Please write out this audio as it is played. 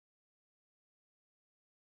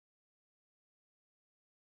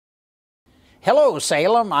Hello,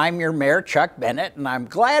 Salem. I'm your Mayor, Chuck Bennett, and I'm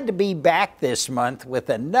glad to be back this month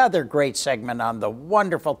with another great segment on the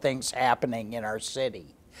wonderful things happening in our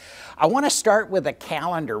city. I want to start with a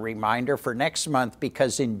calendar reminder for next month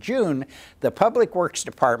because in June, the Public Works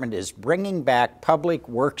Department is bringing back Public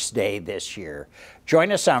Works Day this year.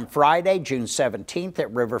 Join us on Friday, June 17th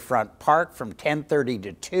at Riverfront Park from 10:30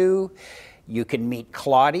 to 2. You can meet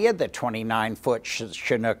Claudia, the 29-foot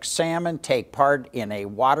Chinook salmon, take part in a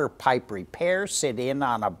water pipe repair, sit in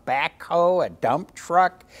on a backhoe, a dump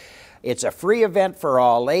truck. It's a free event for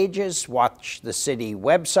all ages. Watch the city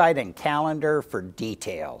website and calendar for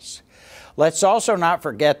details. Let's also not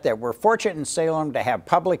forget that we're fortunate in Salem to have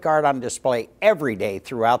public art on display every day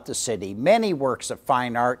throughout the city. Many works of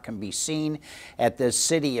fine art can be seen at the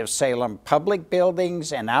City of Salem public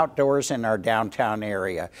buildings and outdoors in our downtown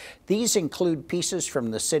area. These include pieces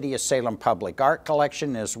from the City of Salem Public Art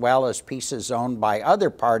Collection as well as pieces owned by other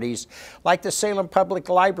parties like the Salem Public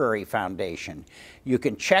Library Foundation. You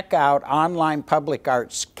can check out online public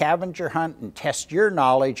art scavenger hunt and test your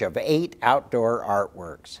knowledge of 8 outdoor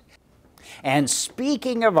artworks. And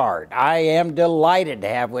speaking of art, I am delighted to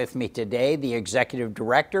have with me today the Executive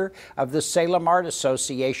Director of the Salem Art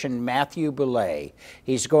Association, Matthew Boulay.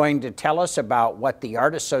 He's going to tell us about what the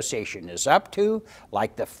Art Association is up to,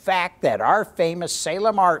 like the fact that our famous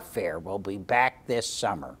Salem Art Fair will be back this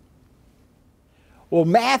summer. Well,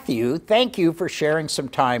 Matthew, thank you for sharing some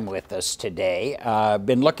time with us today. I've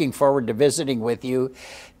been looking forward to visiting with you.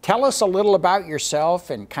 Tell us a little about yourself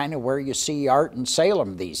and kind of where you see art in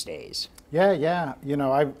Salem these days. Yeah. You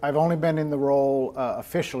know, I've only been in the role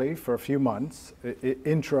officially for a few months,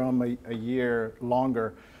 interim a year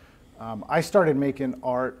longer. I started making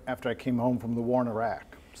art after I came home from the war in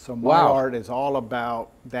Iraq. So my art is all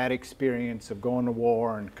about that experience of going to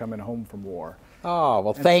war and coming home from war. Oh,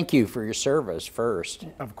 well, thank you for your service first.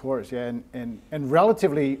 Of course, yeah, and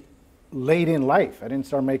relatively late in life. I didn't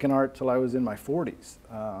start making art till I was in my 40s,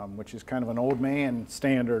 which is kind of an old man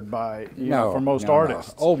standard by, for most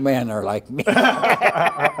artists. No. Old men are like me.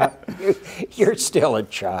 You're still a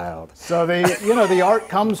child. So the art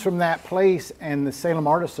comes from that place, and the Salem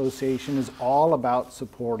Art Association is all about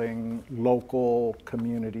supporting local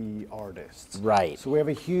community artists. Right. So we have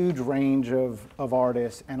a huge range of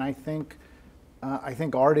artists, and I think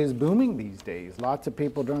art is booming these days. Lots of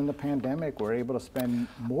people during the pandemic were able to spend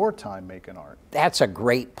more time making art. That's a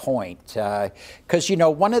great point, because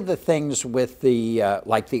one of the things with the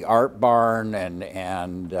like the Art Barn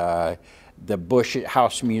and the Bush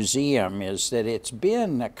House Museum is that it's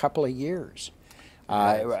been a couple of years,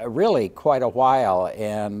 really quite a while,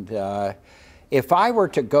 and. If I were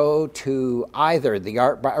to go to either the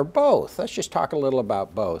Art Barn, or both, let's just talk a little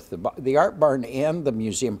about both, the Art Barn and the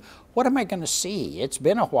museum, what am I going to see? It's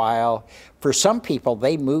been a while. For some people,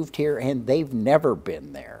 they moved here and they've never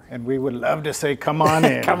been there. And we would love to say, come on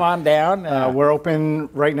in. Come on down. We're open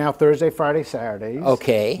right now Thursday, Friday, Saturdays.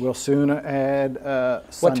 Okay. We'll soon add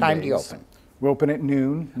Sundays. What time do you open? We open at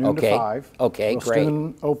noon to 5. Okay, we'll great.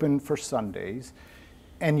 Soon open for Sundays.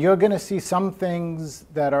 And you're going to see some things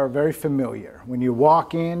that are very familiar. When you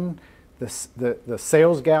walk in, the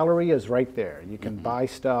sales gallery is right there. You can buy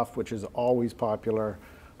stuff, which is always popular.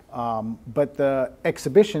 But the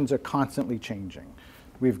exhibitions are constantly changing.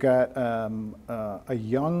 We've got a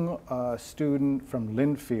young student from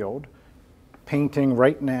Linfield painting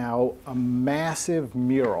right now a massive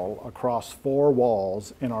mural across 4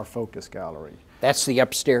 walls in our focus gallery. That's the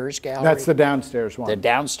upstairs gallery? That's the downstairs one. The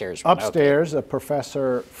downstairs one, Upstairs, a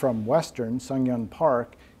professor from Western, Sung-Yun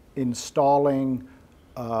Park, installing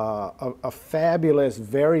a fabulous,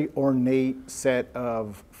 very ornate set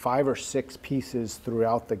of 5 or 6 pieces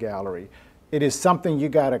throughout the gallery. It is something you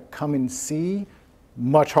got to come and see,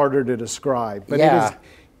 much harder to describe. But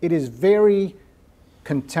it is very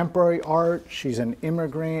contemporary art. She's an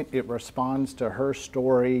immigrant. It responds to her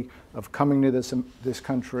story of coming to this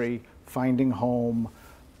country, finding home,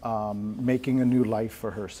 making a new life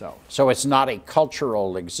for herself. So it's not a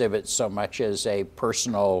cultural exhibit so much as a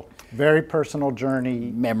personal... Very personal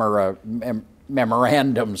journey.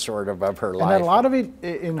 Memorandum sort of her life. And a lot of it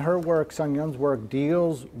in her work, Sung-Yun's work,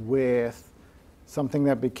 deals with something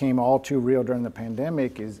that became all too real during the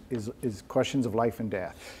pandemic is questions of life and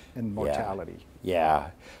death and mortality. Yeah.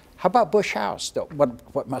 How about Bush House,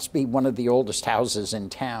 what must be one of the oldest houses in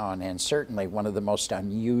town and certainly one of the most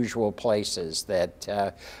unusual places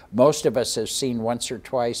that most of us have seen once or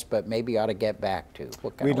twice but maybe ought to get back to?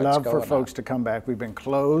 We'd love for folks to come back. We've been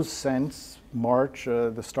closed since March,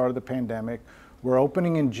 the start of the pandemic. We're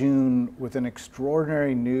opening in June with an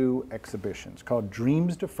extraordinary new exhibition. It's called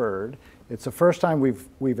Dreams Deferred. It's the first time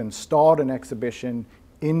we've installed an exhibition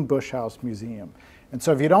in Bush House Museum. And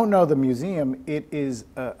so if you don't know the museum, it is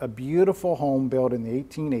a beautiful home built in the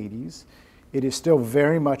 1880s. It is still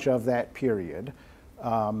very much of that period.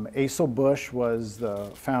 Asa Bush was the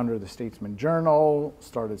founder of the Statesman Journal,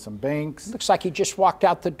 started some banks. Looks like he just walked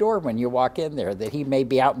out the door when you walk in there, that he may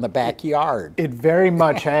be out in the backyard. It very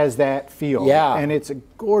much has that feel. Yeah. And it's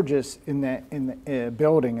gorgeous in the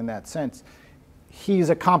building in that sense. He's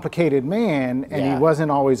a complicated man, and Yeah. he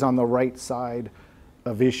wasn't always on the right side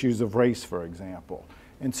of issues of race, for example.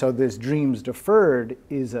 And so this Dreams Deferred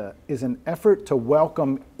is an effort to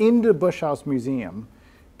welcome into Bush House Museum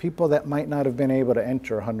people that might not have been able to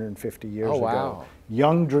enter 150 years ago. Wow.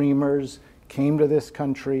 Young dreamers came to this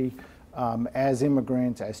country as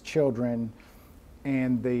immigrants, as children,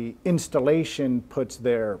 and the installation puts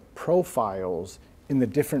their profiles in the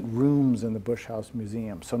different rooms in the Bush House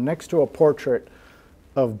Museum. So next to a portrait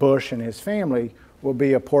of Bush and his family will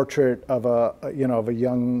be a portrait of a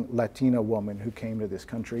young Latina woman who came to this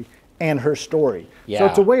country and her story. Yeah. So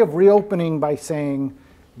it's a way of reopening by saying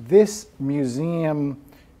this museum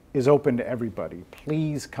is open to everybody.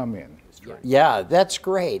 Please come in. Yeah, that's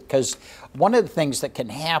great, because one of the things that can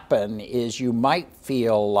happen is you might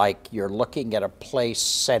feel like you're looking at a place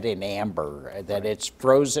set in amber, that it's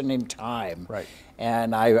frozen in time. Right.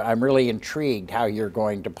 And I'm really intrigued how you're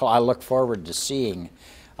going to I look forward to seeing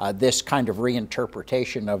this kind of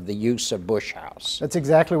reinterpretation of the use of Bush House. That's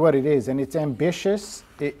exactly what it is, and it's ambitious.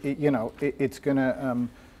 It's going to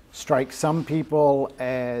strike some people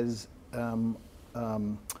as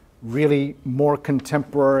really more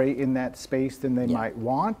contemporary in that space than they might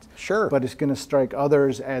want. Sure. But it's going to strike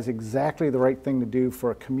others as exactly the right thing to do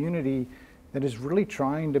for a community that is really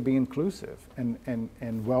trying to be inclusive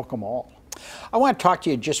and welcome all. I want to talk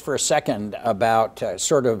to you just for a second about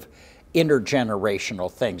sort of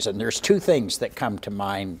intergenerational things, and there's two things that come to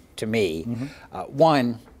mind to me.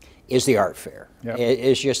 One is the art fair. Yep.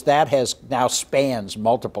 It's just that has now spans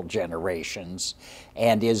multiple generations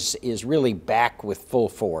and is really back with full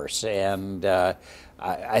force, and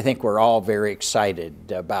I think we're all very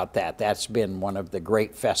excited about that. That's been one of the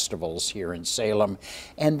great festivals here in Salem.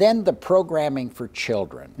 And then the programming for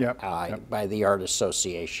children by the Art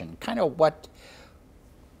Association.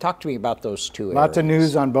 Talk to me about those two areas. Lots of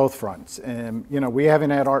news on both fronts. We haven't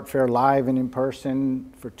had Art Fair live and in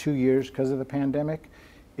person for 2 years because of the pandemic.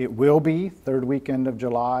 It will be third weekend of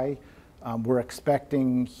July. We're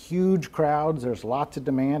expecting huge crowds. There's lots of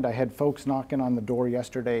demand. I had folks knocking on the door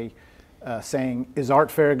yesterday saying, is Art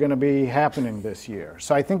Fair going to be happening this year?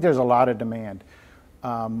 So I think there's a lot of demand.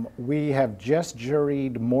 We have just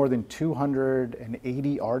juried more than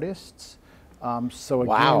 280 artists. So again,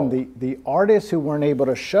 wow. the artists who weren't able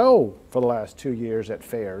to show for the last 2 years at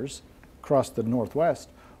fairs across the Northwest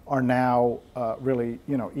are now really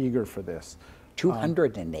eager for this.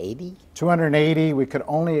 280? 280. We could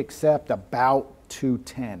only accept about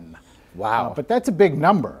 210. Wow. But that's a big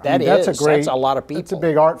number. That's a lot of people. It's a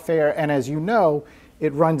big art fair, and as you know,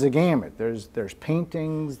 it runs a gamut. There's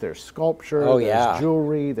paintings, there's sculpture, there's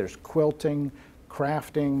jewelry, there's quilting,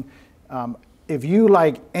 crafting. If you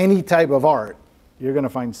like any type of art, you're going to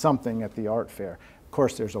find something at the art fair. Of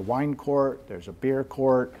course, there's a wine court, there's a beer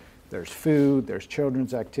court, there's food, there's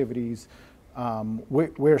children's activities.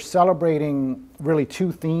 We're celebrating really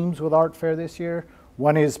two themes with Art Fair this year.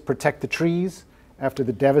 One is protect the trees after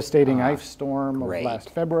the devastating ice storm of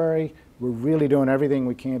last February. We're really doing everything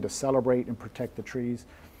we can to celebrate and protect the trees.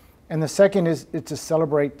 And the second is to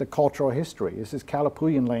celebrate the cultural history. This is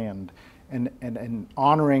Kalapuyan land, and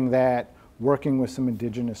honoring that, working with some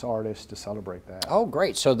indigenous artists to celebrate that. Oh,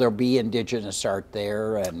 great. So there'll be indigenous art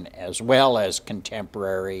there, and as well as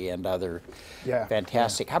contemporary and other.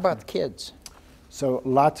 Fantastic. How about the kids? So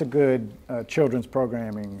lots of good children's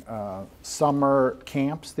programming. Summer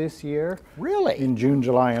camps this year. Really? In June,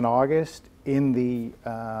 July, and August in the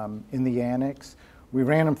annex. We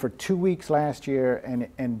ran them for 2 weeks last year,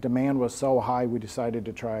 and demand was so high we decided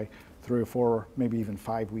to try 3 or 4, maybe even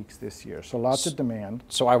 5 weeks this year. So lots of demand.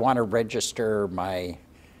 So I want to register my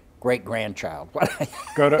great-grandchild.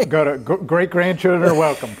 Go to great-grandchildren are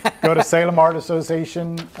welcome. Go to Salem Art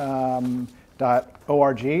Association.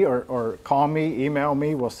 .org or call me, email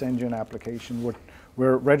me, we'll send you an application.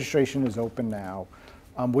 Where registration is open now.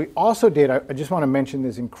 We also did, I just want to mention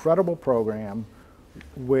this incredible program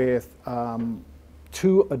with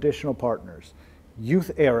 2 additional partners.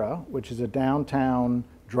 Youth Era, which is a downtown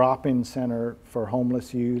drop-in center for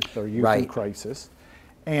homeless youth or youth in crisis,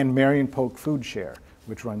 and Marion Polk Food Share,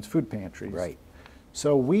 which runs food pantries. Right.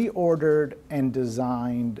 So we ordered and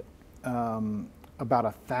designed about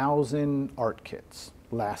 1,000 art kits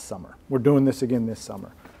last summer. We're doing this again this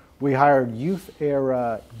summer. We hired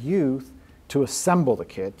youth-era youth to assemble the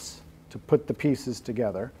kits, to put the pieces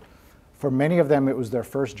together. For many of them, it was their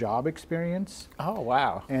first job experience. Oh,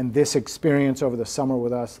 wow. And this experience over the summer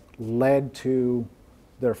with us led to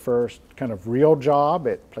their first kind of real job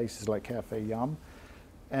at places like Cafe Yum.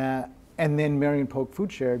 And then Marion Polk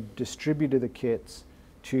Food Share distributed the kits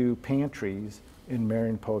to pantries in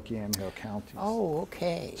Marion Polk, Yamhill counties. Oh,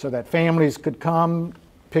 okay. So that families could come,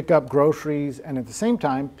 pick up groceries, and at the same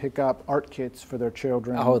time pick up art kits for their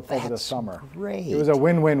children over the summer. Great. It was a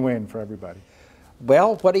win-win-win for everybody.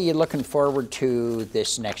 Well, what are you looking forward to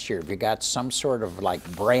this next year? Have you got some sort of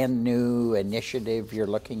like brand new initiative you're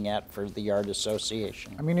looking at for the Art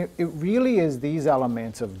Association? I mean, it really is these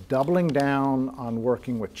elements of doubling down on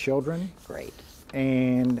working with children. Great.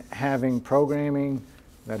 And having programming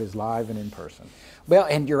that is live and in person. Well,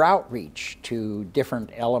 and your outreach to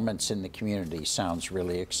different elements in the community sounds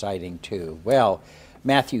really exciting too. Well,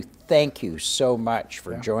 Matthew, thank you so much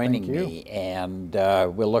for joining me, and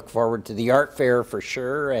we'll look forward to the art fair for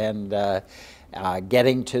sure, and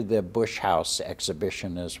getting to the Bush House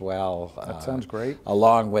exhibition as well. That sounds great.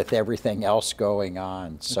 Along with everything else going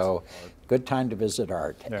on. So, good time to visit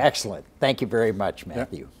art. Yeah. Excellent. Thank you very much,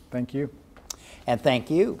 Matthew. Yeah. Thank you. And thank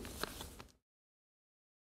you.